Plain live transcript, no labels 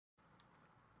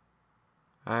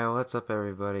Alright, what's up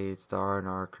everybody? It's the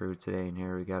R&R crew today, and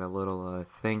here we got a little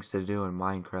things to do in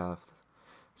Minecraft.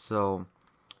 So,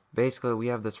 basically we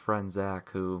have this friend Zach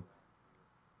who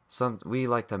we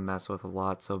like to mess with a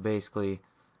lot. So basically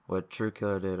what True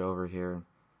Killer did over here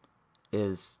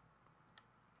is,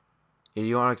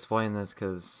 you want to explain this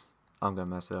because I'm gonna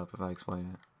mess it up if I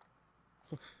explain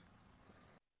it.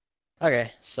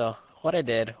 Okay, so what I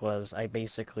did was I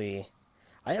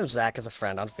have Zach as a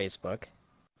friend on Facebook,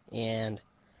 and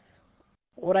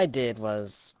what I did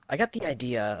was I got the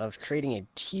idea of creating a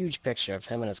huge picture of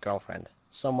him and his girlfriend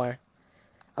somewhere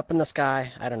up in the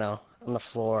sky, I don't know, on the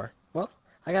floor. Well,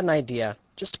 I got an idea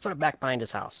just to put it back behind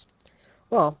his house.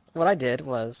 Well, what I did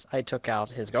was I took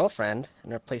out his girlfriend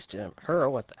and replaced her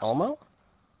with Elmo.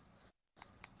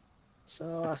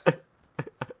 So,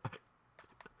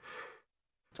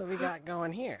 so we got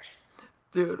going here.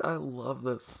 Dude, I love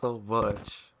this so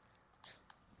much.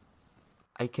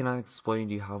 I cannot explain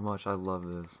to you how much I love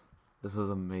this. This is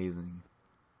amazing.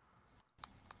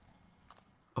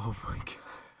 Oh my god.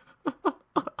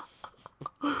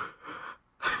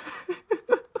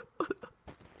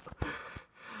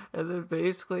 And then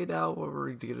basically now what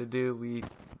we're gonna do,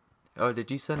 oh, did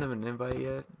you send him an invite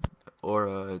yet?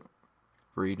 Or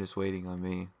were you just waiting on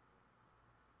me?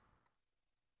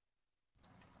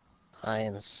 I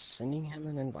am sending him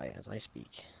an invite as I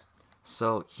speak.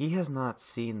 So, he has not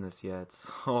seen this yet,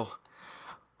 so what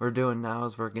we're doing now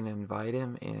is we're going to invite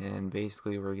him, and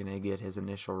basically we're going to get his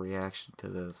initial reaction to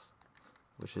this,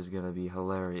 which is going to be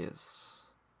hilarious.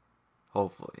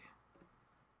 Hopefully.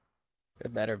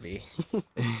 It better be.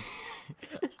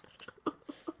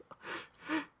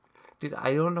 Dude,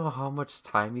 I don't know how much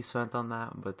time you spent on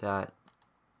that, but that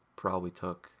probably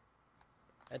took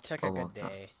It took a good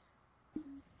day.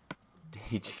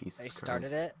 Jesus I Christ.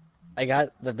 started it. I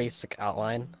got the basic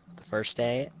outline the first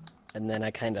day, and then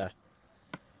I kind of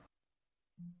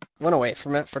went away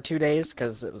from it for 2 days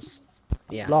because it was,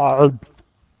 yeah. Lord.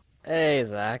 Hey,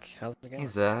 Zach. How's it going? Hey,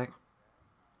 Zach.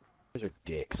 Those are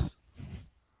dicks.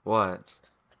 What?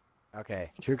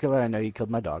 Okay, True Killer, I know you killed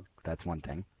my dog. That's one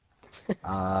thing.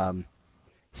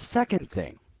 Second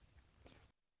thing.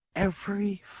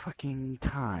 Every fucking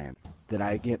time that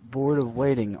I get bored of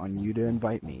waiting on you to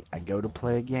invite me, I go to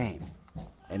play a game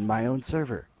in my own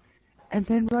server. And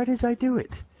then right as I do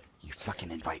it, you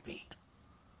fucking invite me.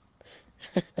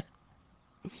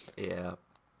 Yeah.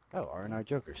 Oh, R&R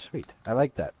Joker. Sweet. I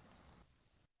like that.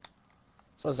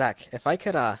 So, Zach, if I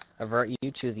could avert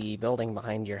you to the building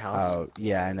behind your house. Oh,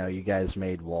 yeah, I know. You guys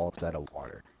made walls out of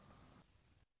water.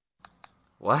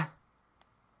 What?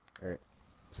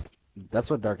 That's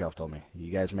what Dark Elf told me.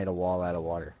 You guys made a wall out of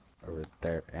water over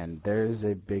there, and there's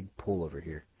a big pool over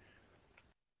here.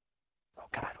 Oh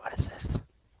God, what is this?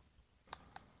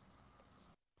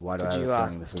 Why do I have a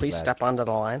feeling this is please bad? step onto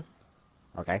the line?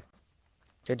 Okay.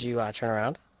 Could you turn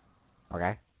around?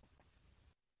 Okay.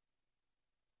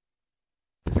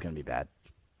 This is gonna be bad.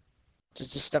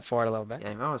 Just step forward a little bit.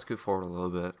 Yeah, you might want to scoot forward a little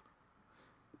bit.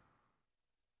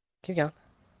 Keep going.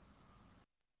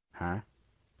 Huh?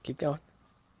 Keep going.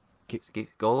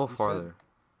 Go a little farther.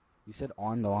 You said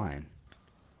on the line.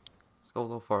 Let's go a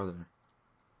little farther.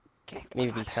 Okay,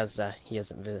 Maybe because he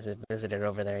hasn't visited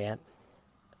over there yet.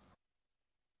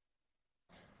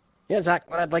 Yeah,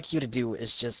 Zach, what I'd like you to do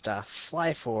is just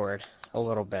fly forward a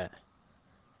little bit.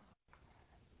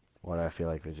 Why do I feel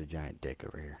like there's a giant dick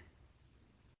over here?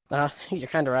 You're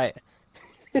kind of right.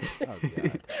 Oh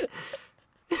God.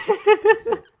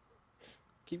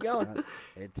 Keep going.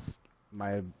 It's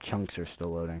my chunks are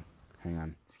still loading. Hang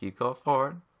on. Let's keep going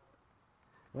forward.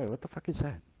 Wait, what the fuck is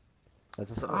that?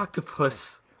 That's It's an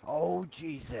octopus. Oh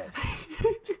Jesus.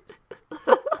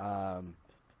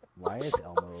 Why is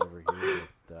Elmo over here with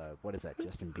what is that?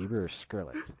 Justin Bieber or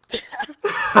Skrillex?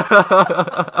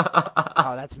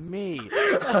 Oh, that's me.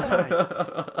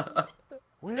 God.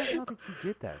 Where the hell did you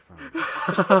get that from?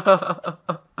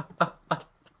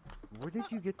 Where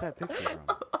did you get that picture from?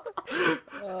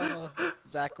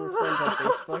 Zach, we're friends on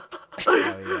Facebook.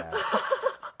 Oh yeah.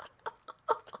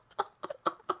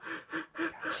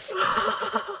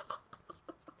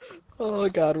 Oh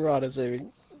God, we're on a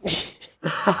saving.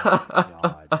 Oh,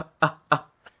 God.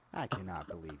 I cannot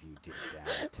believe you did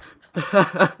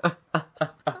that.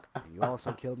 You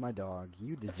also killed my dog.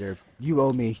 You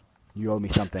owe me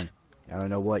something. I don't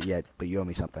know what yet, but you owe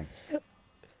me something.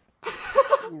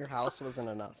 Your house wasn't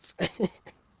enough.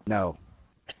 No.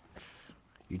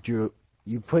 You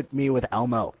put me with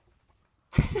Elmo.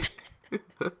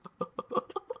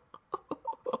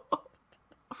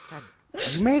 God,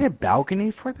 you made a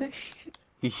balcony for this shit?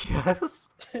 Yes.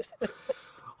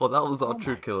 Well, that was all Oh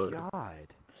True my Killer. God.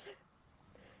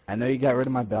 I know you got rid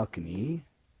of my balcony.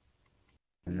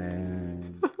 And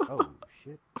then... Oh,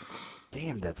 shit.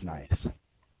 Damn, that's nice.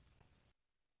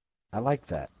 I like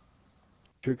that.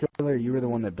 True Killer, you were the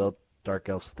one that built Dark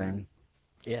Elf's thing?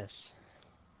 Yes.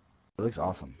 It looks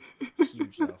awesome.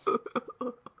 Huge though. I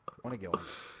want to get one.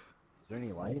 Is there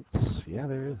any lights? Yeah,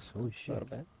 there is. Holy A shit. little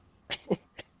bit.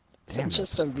 Is Damn, it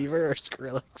just a beaver or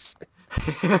Skrillex?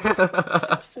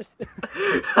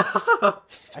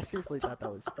 I seriously thought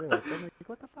that was Skrillex. I'm like,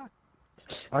 what the fuck?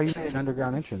 Oh, you made an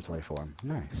underground entranceway for him.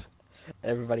 Nice.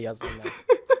 Everybody else will know.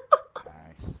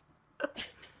 Nice.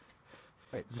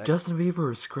 Wait, It's Justin Bieber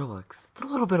or Skrillex? It's a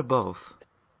little bit of both.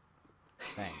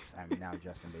 thanks. I'm now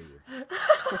Justin Bieber.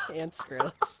 And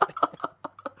Skrillex.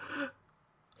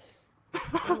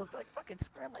 I look like fucking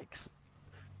Skrillex.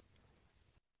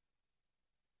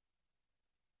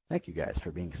 Thank you guys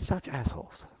for being such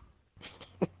assholes.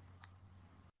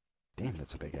 Damn,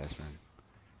 that's a big ass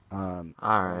man.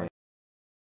 Alright.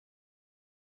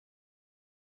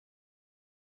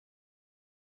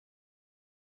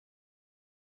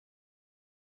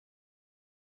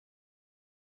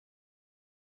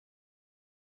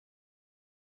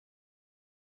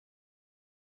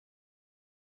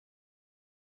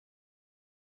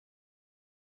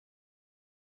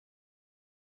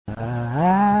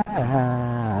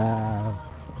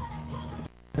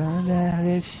 Don't let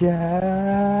it show.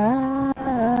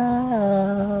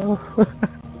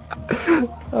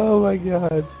 Oh my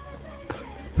god.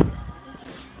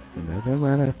 Never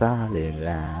wanna fall in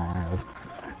love.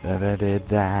 Never did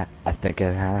that. I think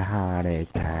I had a heart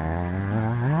attack.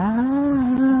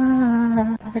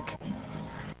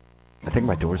 I think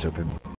my door's open.